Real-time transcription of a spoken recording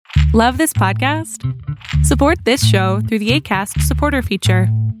Love this podcast? Support this show through the Acast supporter feature.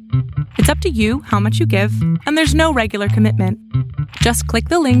 It's up to you how much you give, and there's no regular commitment. Just click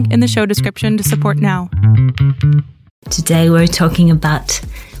the link in the show description to support now. Today we're talking about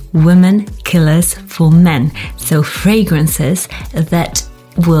women killers for men. So fragrances that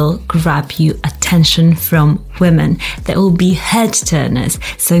will grab you attention from women, that will be head turners.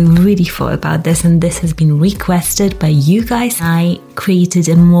 So I really thought about this, and this has been requested by you guys. I created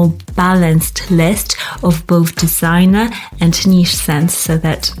a more balanced list of both designer and niche scents so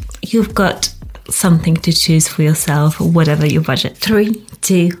that you've got something to choose for yourself, whatever your budget. 3,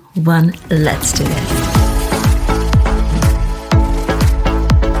 2, 1, let's do this.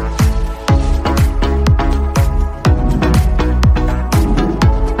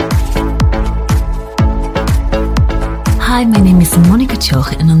 Hi, my name is Monika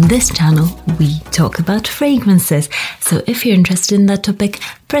Cioch, and on this channel we talk about fragrances. So if you're interested in that topic,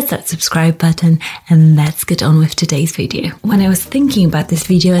 press that subscribe button and let's get on with today's video. When I was thinking about this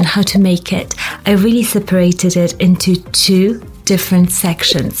video and how to make it, I really separated it into 2 different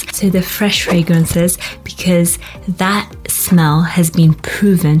sections. So the fresh fragrances, because that smell has been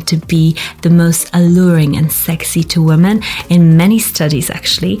proven to be the most alluring and sexy to women in many studies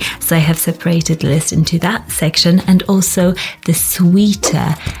actually. So I have separated the list into that section, and also the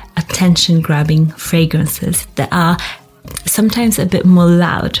sweeter, attention grabbing fragrances that are sometimes a bit more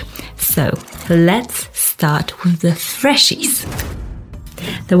loud. So let's start with the freshies.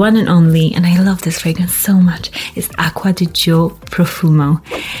 The one and only, and I love this fragrance so much, is Acqua di Gio Profumo.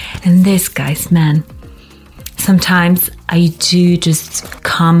 And this, guys, man, sometimes I do just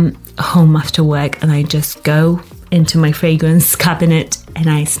come home after work and I just go into my fragrance cabinet and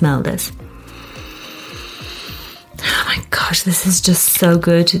I smell this. Oh my gosh, this is just so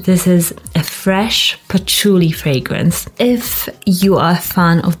good. This is a fresh patchouli fragrance. If you are a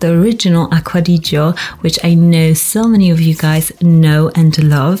fan of the original Acqua di Gio, which I know so many of you guys know and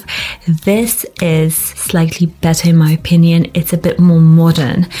love, this is slightly better in my opinion. It's a bit more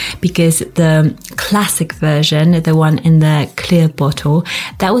modern, because the classic version, the one in the clear bottle,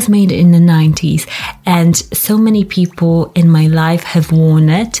 that was made in the 90s, and so many people in my life have worn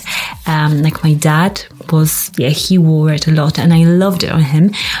it. Like my dad he wore it a lot and I loved it on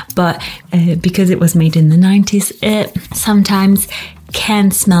him, but because it was made in the 90s, it sometimes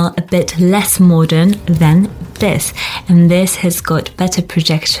can smell a bit less modern than this. And this has got better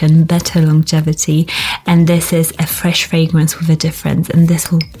projection, better longevity, and this is a fresh fragrance with a difference, and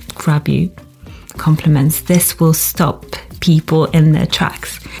this will grab you. Compliments. This will stop people in their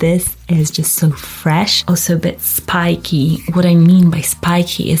tracks. This is just so fresh, also a bit spiky. What I mean by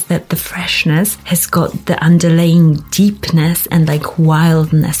spiky is that the freshness has got the underlying deepness and like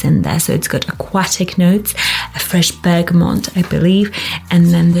wildness in there. So it's got aquatic notes, a fresh bergamot, I believe, and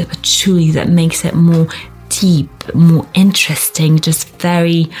then the patchouli that makes it more deep, more interesting, just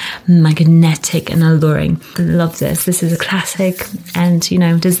very magnetic and alluring. I love this. This is a classic and,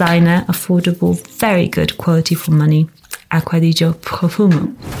 designer, affordable, very good quality for money. Acqua di Gio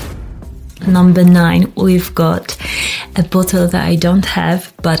Profumo. Number 9, we've got a bottle that I don't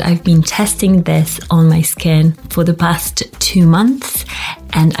have, but I've been testing this on my skin for the past 2 months,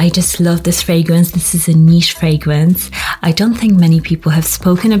 and I just love this fragrance. This is a niche fragrance. I don't think many people have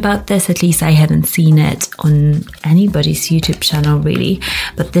spoken about this, at least I haven't seen it on anybody's YouTube channel really,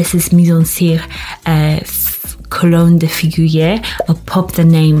 but this is Mise en Cire Cologne de Figuier. I'll pop the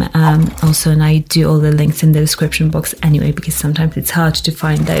name also, and I do all the links in the description box anyway, because sometimes it's hard to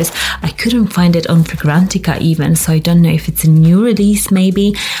find those. I couldn't find it on Fragrantica even, so I don't know if it's a new release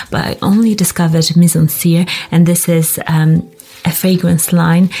maybe, but I only discovered Mise en Cire, and this is a fragrance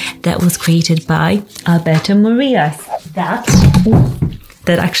line that was created by Alberto Morillas,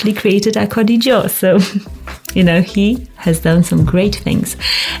 that actually created Acqua di Gio. So, he has done some great things,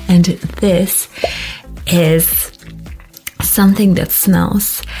 and this is something that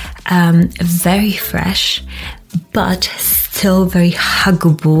smells very fresh, but still very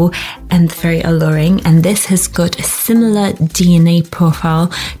huggable and very alluring. And this has got a similar DNA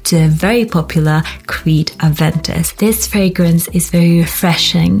profile to a very popular Creed Aventus. This fragrance is very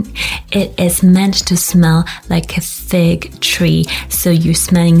refreshing. It is meant to smell like a fig tree. So you're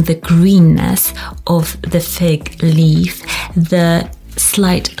smelling the greenness of the fig leaf, the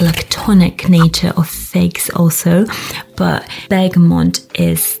slight lactonic nature of figs also, but bergamot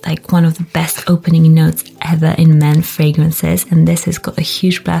is like one of the best opening notes ever in men fragrances, and this has got a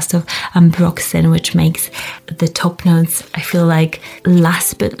huge blast of ambroxan, which makes the top notes, I feel like,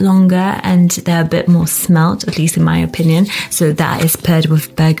 last a bit longer and they're a bit more smelt, at least in my opinion. So that is paired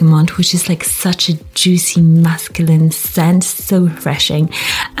with bergamot, which is like such a juicy masculine scent, so refreshing.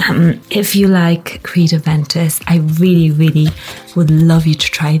 If you like Creed Aventus, I really would love you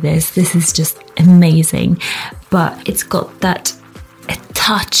to try this. This is just amazing, but it's got that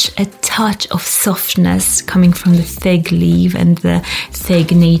a touch of softness coming from the fig leaf and the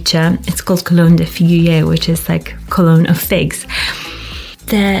fig nature. It's called Cologne de Figuier, which is like cologne of figs.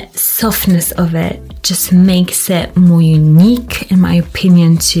 The softness of it just makes it more unique, in my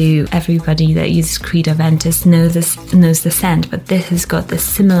opinion, to everybody that uses Creed Aventus knows the scent, but this has got the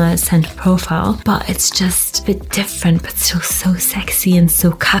similar scent profile, but it's just a bit different, but still so sexy and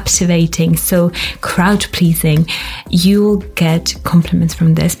so captivating, so crowd pleasing. You'll get compliments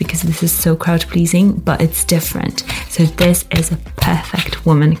from this because this is so crowd pleasing, but it's different. So this is a perfect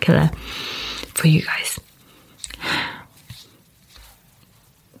woman killer for you guys.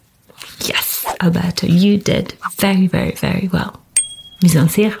 Yes, Alberto, you did very well. Mise en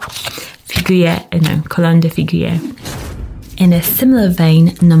cire, Cologne de Figuier. In a similar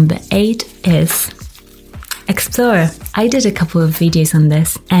vein, number 8 is Explorer. I did a couple of videos on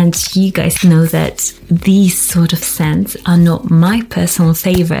this, and you guys know that these sort of scents are not my personal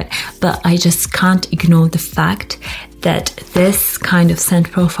favorite, but I just can't ignore the fact that this kind of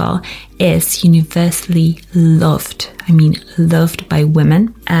scent profile is universally loved. I mean, loved by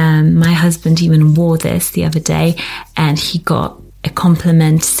women. My husband even wore this the other day, and he got a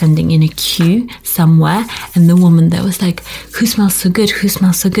compliment sending in a queue somewhere, and the woman there was like, who smells so good? Who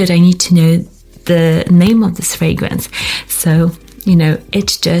smells so good? I need to know the name of this fragrance. So, you know,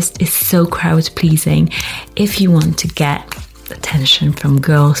 it just is so crowd pleasing. If you want to get attention from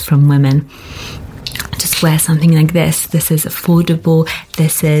girls, from women, just wear something like this. This is affordable.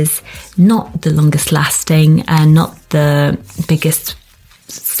 This is not the longest lasting and not the biggest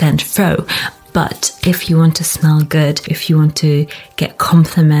scent throw. But if you want to smell good, if you want to get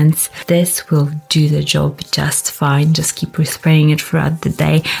compliments, this will do the job just fine. Just keep spraying it throughout the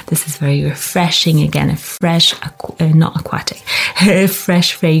day. This is very refreshing. Again, a fresh, a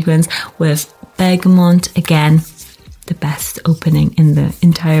fresh fragrance with bergamot. Again, the best opening in the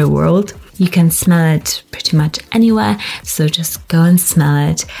entire world. You can smell it pretty much anywhere, so just go and smell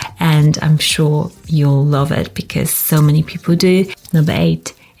it, and I'm sure you'll love it because so many people do. Number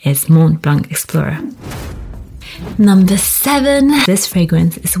 8 is Mont Blanc Explorer. Number 7. This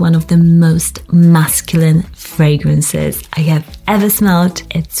fragrance is one of the most masculine fragrances I have ever smelled.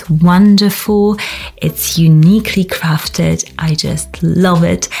 It's wonderful. It's uniquely crafted. I just love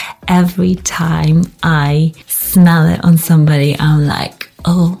it. Every time I smell it on somebody, I'm like,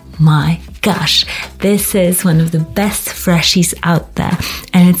 oh my gosh, this is one of the best freshies out there.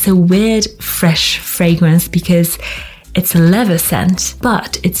 And it's a weird fresh fragrance because it's a leather scent,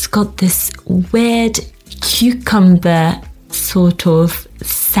 but it's got this weird cucumber sort of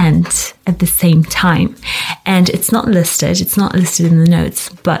scent at the same time. And it's not listed in the notes,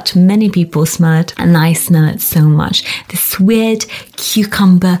 but many people smell it, and I smell it so much. This weird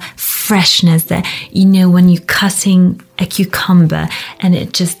cucumber freshness that, you know, when you're cutting a cucumber and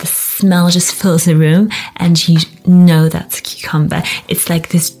the smell just fills the room and you know that's cucumber. It's like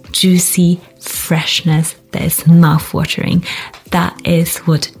this juicy freshness that is mouth-watering. That is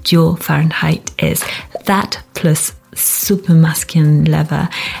what Dior Fahrenheit is. That plus super masculine leather,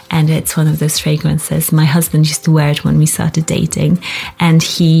 and it's one of those fragrances. My husband used to wear it when we started dating, and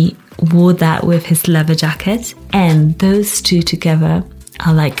he wore that with his leather jacket, and those two together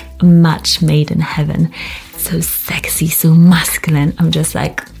are like a match made in heaven. So sexy, so masculine. I'm just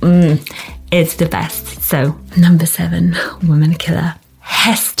like, it's the best. So number 7, woman killer,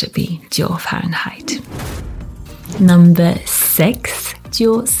 has to be Dior Fahrenheit. Number 6,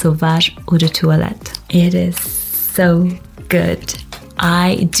 Dior Sauvage Eau de Toilette. It is so good.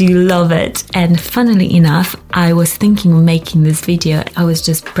 I do love it. And funnily enough, I was thinking of making this video. I was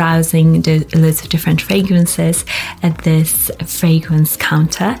just browsing loads of different fragrances at this fragrance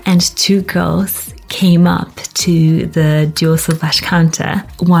counter, and 2 girls came up to the Dior Sauvage counter.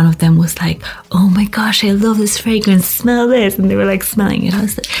 One of them was like, oh my gosh, I love this fragrance, smell this. And they were like smelling it.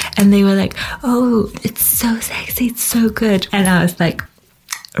 And they were like, oh, it's so sexy, it's so good. And I was like,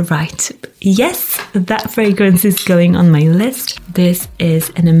 right, yes, that fragrance is going on my list. This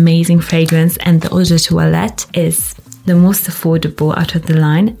is an amazing fragrance, and the Eau de Toilette is the most affordable out of the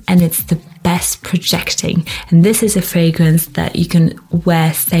line, and it's the best projecting. And this is a fragrance that you can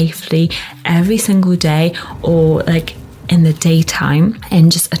wear safely every single day, or like in the daytime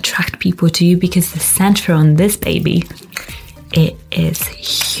and just attract people to you, because the scent on this baby, it is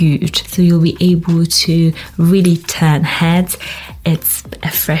huge. So you'll be able to really turn heads. It's a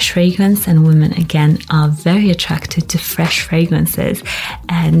fresh fragrance, and women again are very attracted to fresh fragrances.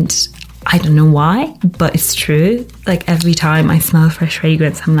 And I don't know why, but it's true. Like every time I smell a fresh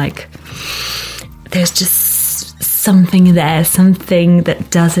fragrance, I'm like, there's just something there, something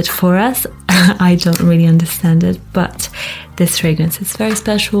that does it for us. I don't really understand it, but this fragrance is very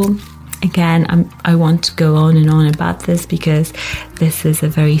special. Again, I want to go on and on about this because this is a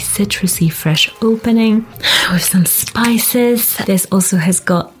very citrusy, fresh opening with some spices. This also has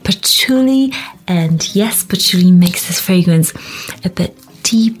got patchouli, and yes, patchouli makes this fragrance a bit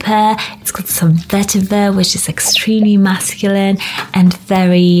deeper. It's got some vetiver, which is extremely masculine and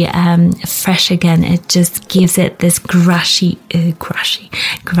very fresh again. It just gives it this grassy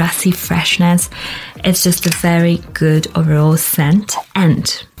freshness. It's just a very good overall scent. And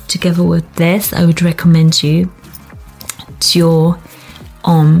together with this, I would recommend you Dior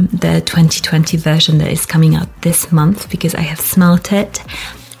the 2020 version that is coming out this month, because I have smelt it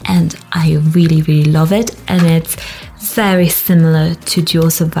and I really, really love it. And it's very similar to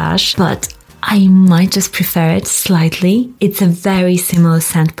Dior Sauvage, but I might just prefer it slightly. It's a very similar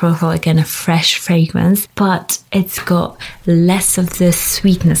scent profile, again a fresh fragrance, but it's got less of the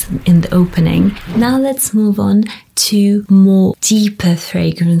sweetness in the opening. Now let's move on to more deeper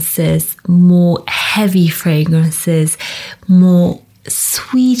fragrances, more heavy fragrances, more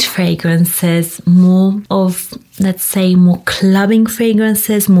sweet fragrances, more of, let's say, more clubbing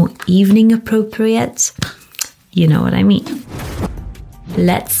fragrances, more evening appropriate. You know what I mean.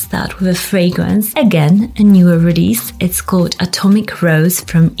 Let's start with a fragrance, again a newer release. It's called Atomic Rose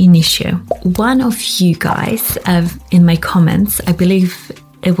from Initio. One of you guys in my comments, I believe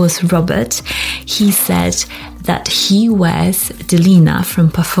it was Robert, he said that he wears Delina from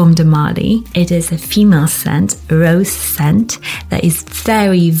Parfum de Marly. It is a female scent, rose scent, that is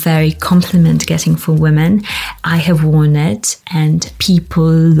very, very compliment getting for women. I have worn it and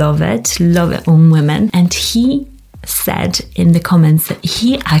people love it on women. And he said in the comments that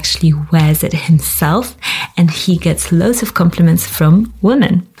he actually wears it himself and he gets loads of compliments from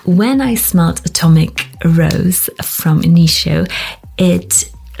women. When I smelled Atomic Rose from Initio,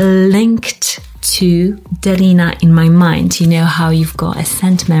 it linked to Delina in my mind. You know how you've got a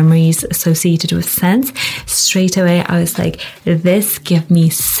scent memories associated with scents? Straight away I was like, this gives me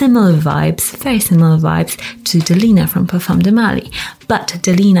similar vibes, very similar vibes to Delina from Parfum de Marly. But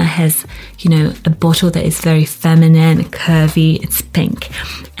Delina has, a bottle that is very feminine, curvy, it's pink.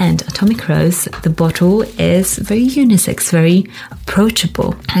 And Atomic Rose, the bottle is very unisex, very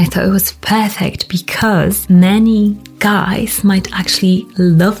approachable. And I thought it was perfect because many guys might actually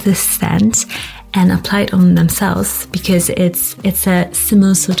love this scent and apply it on themselves, because it's a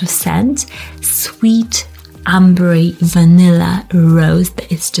similar sort of scent, sweet, ambery, vanilla rose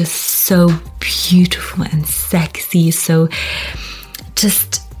that is just so beautiful and sexy, so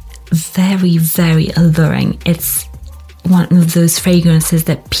just very, very alluring. It's one of those fragrances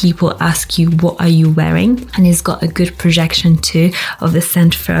that people ask you, what are you wearing? And it's got a good projection too of the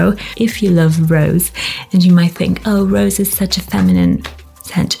scent throw. If you love rose, and you might think, oh, rose is such a feminine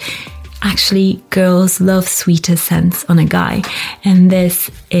scent. Actually, girls love sweeter scents on a guy, and this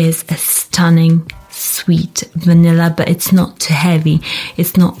is a stunning sweet vanilla, but it's not too heavy.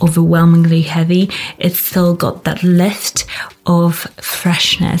 It's not overwhelmingly heavy. It's still got that lift of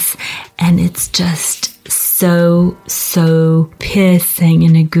freshness, and it's just so piercing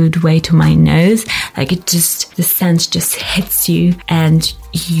in a good way to my nose. Like the scent just hits you and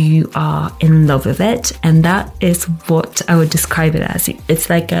you are in love with it. And that is what I would describe it as. It's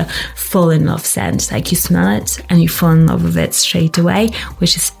like a fall in love scent. Like you smell it and you fall in love with it straight away,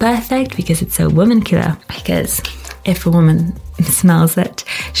 which is perfect because it's a woman killer. Because if a woman smells it,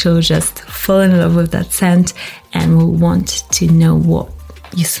 she'll just fall in love with that scent and will want to know what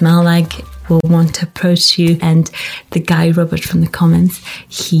you smell like, will want to approach you. And the guy Robert from the comments,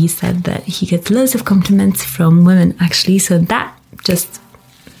 he said that he gets loads of compliments from women actually, so that just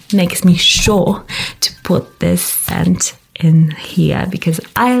makes me sure to put this scent in here, because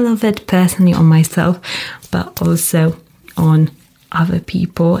I love it personally on myself, but also on other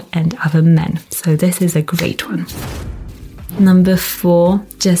people and other men. So this is a great one. Number 4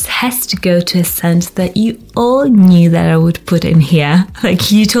 just has to go to a scent that you all knew that I would put in here.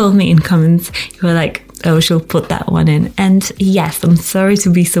 Like you told me in comments, you were like, oh, she'll put that one in. And yes, I'm sorry to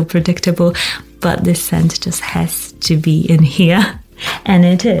be so predictable, but this scent just has to be in here. And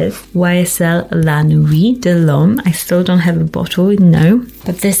it is YSL La Nuit de l'Homme. I still don't have a bottle, no.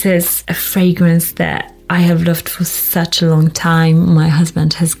 But this is a fragrance that I have loved for such a long time. My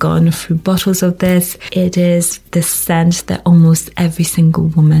husband has gone through bottles of this. It is the scent that almost every single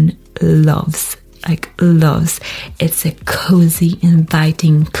woman loves. It's a cozy,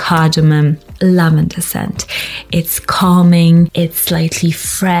 inviting cardamom lavender scent. It's calming, it's slightly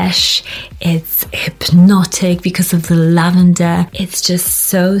fresh, it's hypnotic because of the lavender. It's just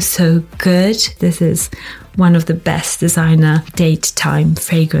so good. This is one of the best designer date time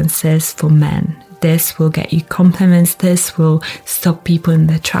fragrances for men. This will get you compliments. This will stop people in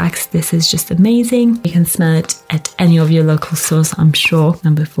their tracks. This is just amazing. You can smell it at any of your local stores, I'm sure.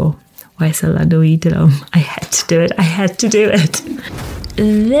 Number 4. YSL Louis de l'Homme. I had to do it.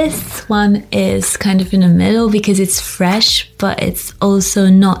 This one is kind of in the middle because it's fresh, but it's also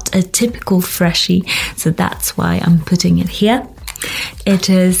not a typical freshie. So that's why I'm putting it here. It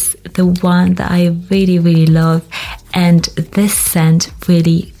is the one that I really love. And this scent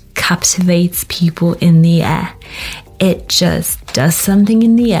really captivates people in the air. It just does something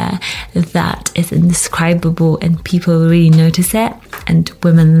in the air that is indescribable, and people really notice it, and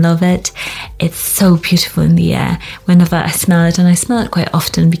women love it. It's so beautiful in the air. Whenever I smell it, and I smell it quite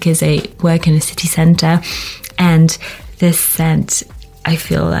often because I work in a city centre, and this scent, I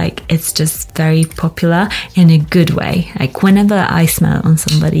feel like it's just very popular in a good way. Like whenever I smell it on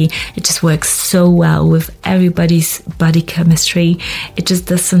somebody, it just works so well with everybody's body chemistry. It just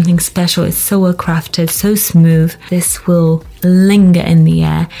does something special. It's so well crafted, so smooth. This will linger in the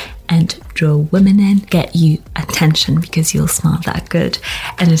air and draw women in, get you attention because you'll smell that good.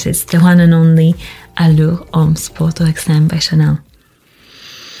 And it is the one and only Allure Homme Sport Eau Extrême by Chanel.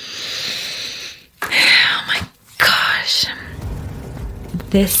 Oh my gosh.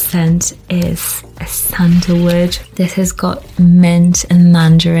 This scent is a sandalwood. This has got mint and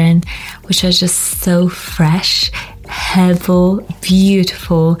mandarin, which are just so fresh, herbal,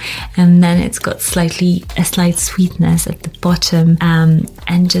 beautiful. And then it's got a slight sweetness at the bottom,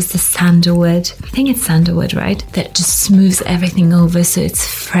 and just the sandalwood. I think it's sandalwood, right? That just smooths everything over. So it's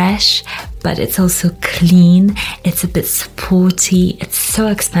fresh, but it's also clean. It's a bit sporty. It's so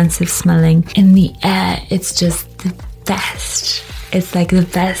expensive smelling. In the air, it's just the best. It's like the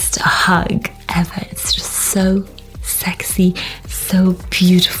best hug ever. It's just so sexy, so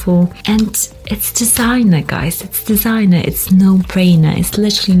beautiful. And it's designer, guys. It's designer. It's no-brainer. It's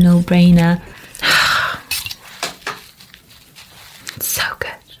literally no-brainer. It's so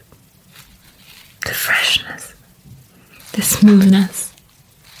good. The freshness. The smoothness.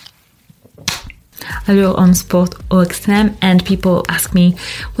 Allure Homme Sport Eau Extrême. And people ask me,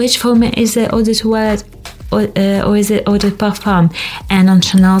 which format is it? Eau de toilette? Or is it Eau de Parfum? And on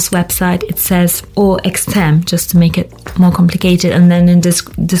Chanel's website it says Eau Extrême, just to make it more complicated, and then in this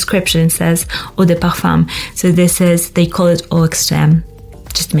description it says Eau de Parfum. So they call it Eau Extrême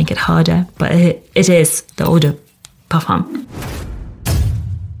just to make it harder, but it is the Eau de Parfum.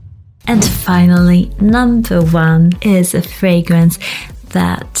 And finally, number 1 is a fragrance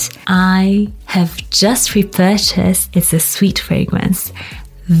that I have just repurchased. It's a sweet fragrance.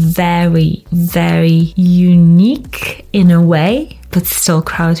 Very unique in a way, but still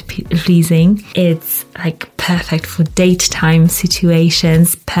crowd pleasing. It's like perfect for daytime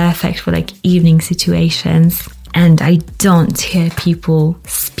situations, perfect for like evening situations. And I don't hear people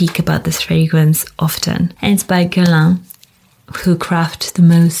speak about this fragrance often. And it's by Guerlain, who craft the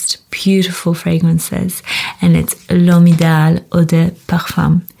most beautiful fragrances. And it's L'Homme Idéal Eau de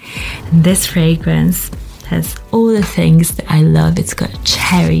Parfum. And this fragrance has all the things that I love. It's got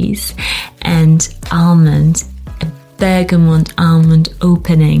cherries and almond, a bergamot almond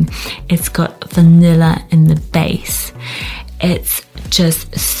opening. It's got vanilla in the base. It's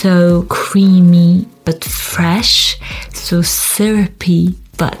just so creamy but fresh, so syrupy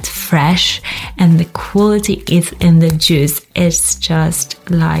but fresh, and the quality is in the juice. It's just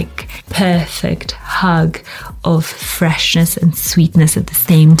like perfect hug of freshness and sweetness at the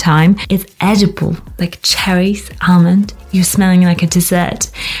same time. It's edible, like cherries, almond. You're smelling like a dessert.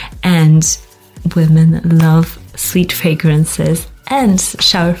 And women love sweet fragrances and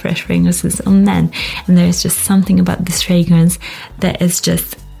shower fresh fragrances on men. And there's just something about this fragrance that is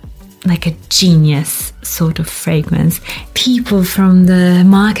just like a genius sort of fragrance. People from the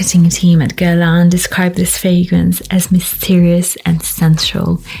marketing team at Guerlain describe this fragrance as mysterious and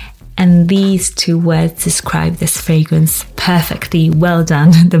sensual. And these 2 words describe this fragrance perfectly. Well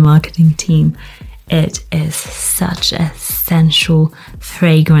done, the marketing team. It is such a sensual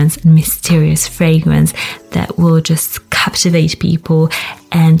fragrance and mysterious fragrance that will just captivate people,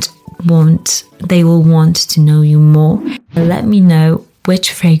 and they will want to know you more. Let me know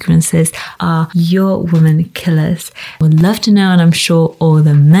which fragrances are your woman killers. I would love to know, and I'm sure all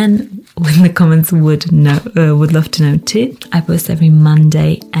the men in the comments would love to know too. I post every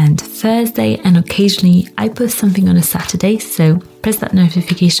Monday and Thursday, and occasionally I post something on a Saturday, so press that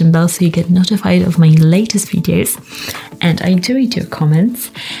notification bell so you get notified of my latest videos. And I do read your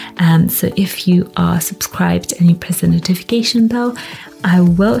comments, so if you are subscribed and you press the notification bell, I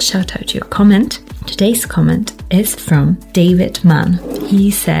will shout out your comment. Today's comment is from David Mann. He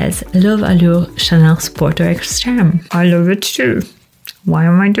says, love Allure Chanel Sporter Extreme. I love it too. Why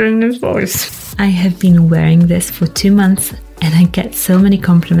am I doing this voice? I have been wearing this for 2 months and I get so many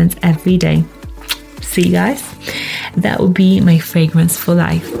compliments every day. See guys, that would be my fragrance for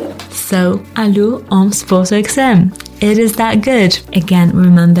life. So, Allure Homme Sporter Extreme. It is that good. Again,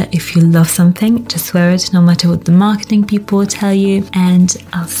 remember, if you love something, just wear it no matter what the marketing people tell you. And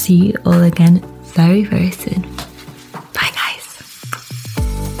I'll see you all again very, very soon.